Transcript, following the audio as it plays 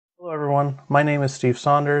everyone. My name is Steve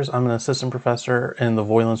Saunders. I'm an assistant professor in the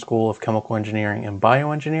Voiland School of Chemical Engineering and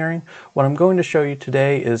Bioengineering. What I'm going to show you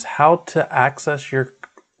today is how to access your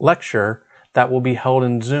lecture that will be held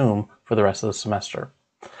in Zoom for the rest of the semester.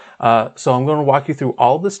 So I'm going to walk you through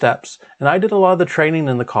all the steps, and I did a lot of the training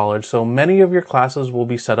in the college, so many of your classes will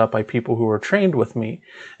be set up by people who are trained with me.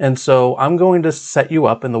 And so I'm going to set you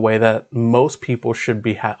up in the way that most people should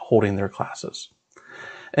be holding their classes.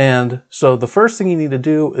 And so the first thing you need to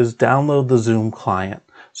do is download the Zoom client.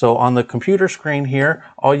 So on the computer screen here,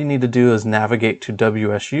 all you need to do is navigate to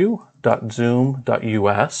wsu.zoom.us.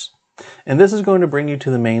 And this is going to bring you to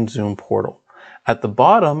the main Zoom portal. At the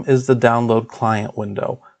bottom is the download client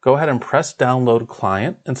window. Go ahead and press download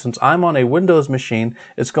client. And since I'm on a Windows machine,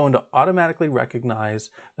 it's going to automatically recognize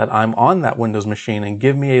that I'm on that Windows machine and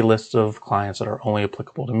give me a list of clients that are only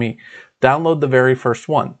applicable to me. Download the very first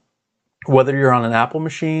one. Whether you're on an Apple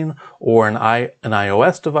machine or an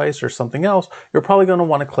iOS device or something else, you're probably going to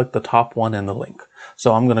want to click the top one in the link.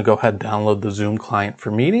 So I'm going to go ahead and download the Zoom client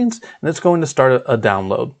for meetings, and it's going to start a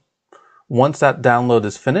download. Once that download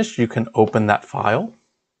is finished, you can open that file.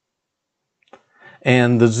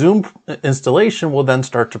 And the Zoom installation will then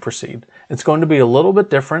start to proceed. It's going to be a little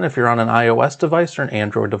bit different if you're on an iOS device or an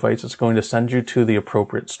Android device. It's going to send you to the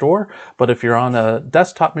appropriate store. But if you're on a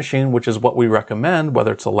desktop machine, which is what we recommend,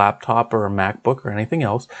 whether it's a laptop or a MacBook or anything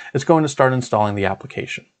else, it's going to start installing the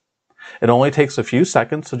application. It only takes a few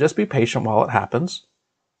seconds, so just be patient while it happens.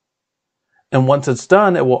 And once it's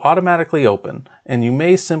done, it will automatically open. And you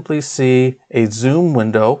may simply see a Zoom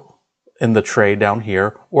window in the tray down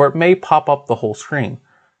here, or it may pop up the whole screen.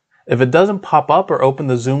 If it doesn't pop up or open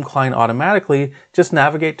the Zoom client automatically, just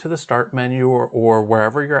navigate to the start menu or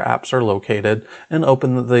wherever your apps are located and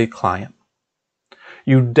open the client.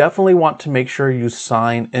 You definitely want to make sure you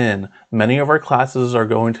sign in. Many of our classes are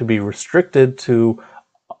going to be restricted to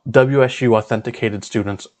WSU authenticated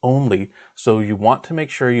students only. So you want to make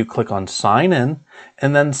sure you click on sign in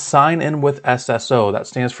and then sign in with SSO. That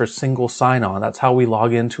stands for single sign-on. That's how we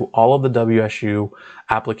log into all of the WSU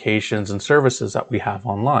applications and services that we have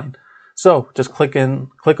online. So just click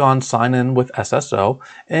on sign in with SSO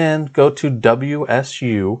and go to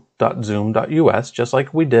wsu.zoom.us just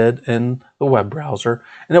like we did in the web browser,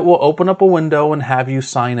 and it will open up a window and have you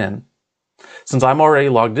sign in. Since I'm already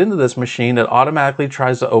logged into this machine, it automatically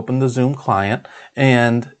tries to open the Zoom client,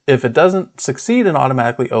 and if it doesn't succeed in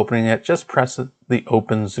automatically opening it, just press the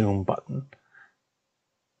Open Zoom button.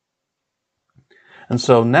 And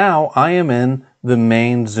so now I am in the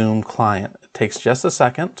main Zoom client. It takes just a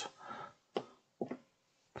second,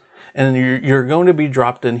 and you're going to be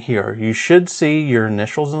dropped in here. You should see your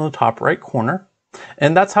initials in the top right corner.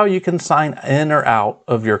 And that's how you can sign in or out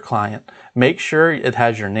of your client. Make sure it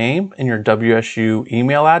has your name and your WSU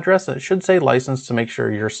email address. And it should say license to make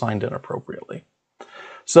sure you're signed in appropriately.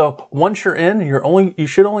 So once you're in, you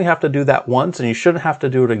should only have to do that once, and you shouldn't have to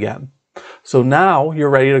do it again. So now you're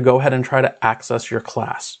ready to go ahead and try to access your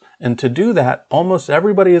class. And to do that, almost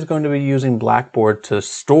everybody is going to be using Blackboard to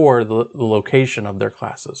store the location of their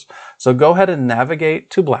classes. So go ahead and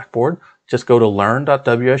navigate to Blackboard. Just go to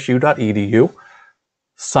learn.wsu.edu.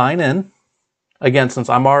 Sign in. Again, since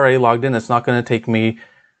I'm already logged in, it's not going to take me,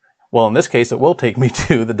 well, in this case, it will take me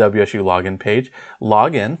to the WSU login page.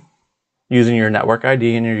 Log in using your network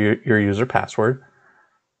ID and your user password.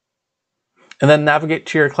 And then navigate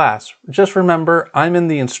to your class. Just remember, I'm in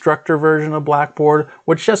the instructor version of Blackboard,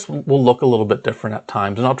 which just will look a little bit different at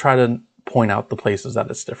times. And I'll try to point out the places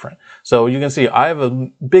that it's different. So you can see I have a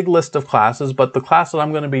big list of classes, but the class that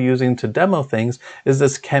I'm going to be using to demo things is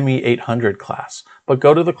this Chemi 800 class. But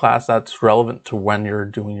go to the class that's relevant to when you're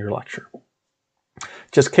doing your lecture.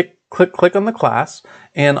 Just click on the class,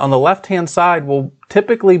 and on the left-hand side will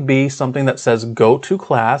typically be something that says go to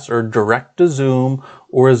class or direct to Zoom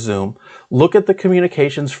or a Zoom. Look at the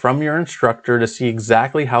communications from your instructor to see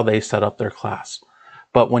exactly how they set up their class.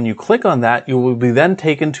 But when you click on that, you will be then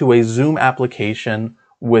taken to a Zoom application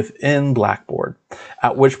within Blackboard,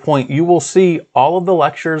 at which point you will see all of the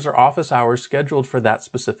lectures or office hours scheduled for that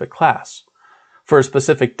specific class. For a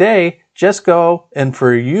specific day, just go, and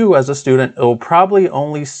for you as a student, it will probably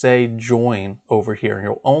only say join over here, and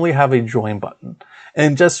you'll only have a join button.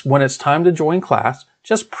 And just when it's time to join class,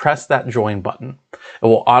 just press that join button. It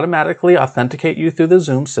will automatically authenticate you through the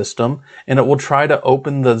Zoom system, and it will try to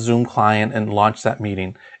open the Zoom client and launch that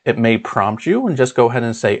meeting. It may prompt you, and just go ahead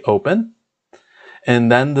and say open.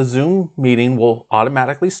 And then the Zoom meeting will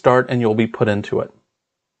automatically start, and you'll be put into it.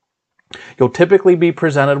 You'll typically be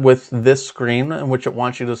presented with this screen in which it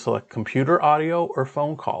wants you to select computer audio or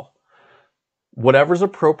phone call. Whatever's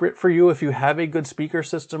appropriate for you. If you have a good speaker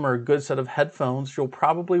system or a good set of headphones, you'll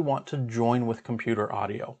probably want to join with computer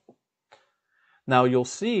audio. Now you'll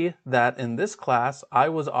see that in this class, I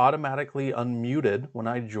was automatically unmuted when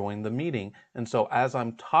I joined the meeting. And so as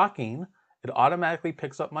I'm talking, it automatically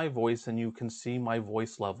picks up my voice and you can see my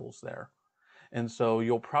voice levels there. And so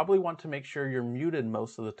you'll probably want to make sure you're muted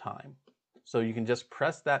most of the time. So you can just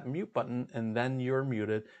press that mute button and then you're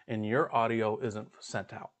muted and your audio isn't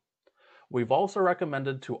sent out. We've also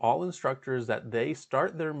recommended to all instructors that they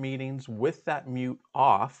start their meetings with that mute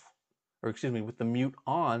off, or excuse me, with the mute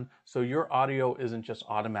on, so your audio isn't just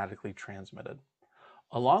automatically transmitted.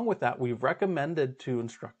 Along with that, we've recommended to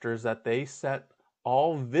instructors that they set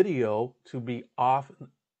all video to be off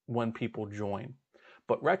when people join.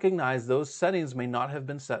 But recognize those settings may not have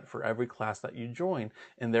been set for every class that you join,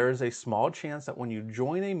 and there is a small chance that when you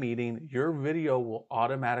join a meeting, your video will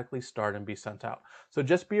automatically start and be sent out. So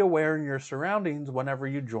just be aware in your surroundings whenever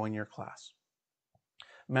you join your class.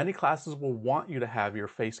 Many classes will want you to have your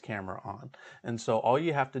face camera on, and so all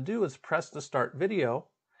you have to do is press the start video,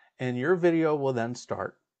 and your video will then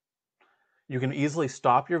start. You can easily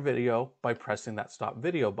stop your video by pressing that stop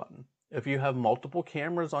video button. If you have multiple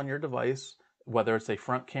cameras on your device, whether it's a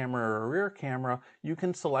front camera or a rear camera, you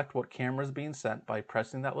can select what camera is being sent by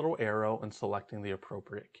pressing that little arrow and selecting the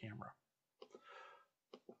appropriate camera.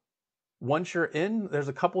 Once you're in, there's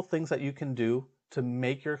a couple things that you can do to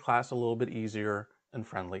make your class a little bit easier and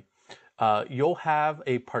friendly. You'll have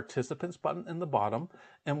a participants button in the bottom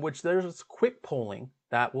in which there's quick polling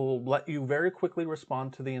that will let you very quickly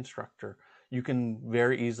respond to the instructor. You can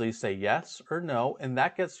very easily say yes or no, and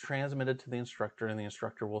that gets transmitted to the instructor, and the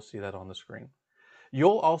instructor will see that on the screen.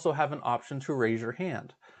 You'll also have an option to raise your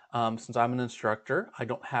hand. Since I'm an instructor, I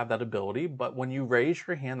don't have that ability, but when you raise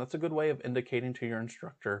your hand, that's a good way of indicating to your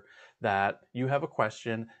instructor that you have a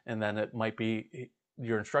question, and then it might be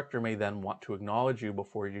your instructor may then want to acknowledge you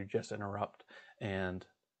before you just interrupt and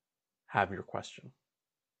have your question.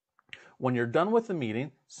 When you're done with the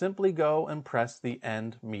meeting, simply go and press the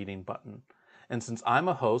end meeting button. And since I'm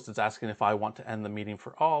a host, it's asking if I want to end the meeting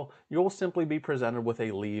for all, you'll simply be presented with a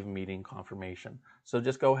leave meeting confirmation. So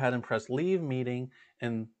just go ahead and press leave meeting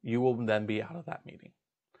and you will then be out of that meeting.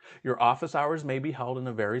 Your office hours may be held in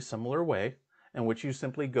a very similar way, in which you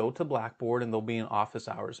simply go to Blackboard and there'll be an office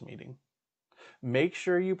hours meeting. Make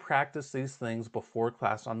sure you practice these things before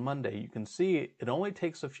class on Monday. You can see it only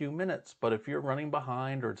takes a few minutes, but if you're running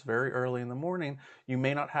behind or it's very early in the morning, you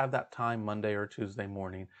may not have that time Monday or Tuesday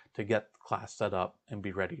morning to get class set up and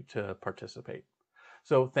be ready to participate.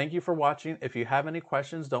 So thank you for watching. If you have any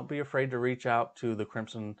questions, don't be afraid to reach out to the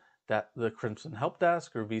Crimson Help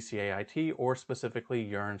Desk or VCAIT or specifically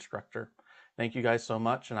your instructor. Thank you guys so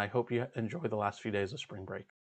much, and I hope you enjoy the last few days of spring break.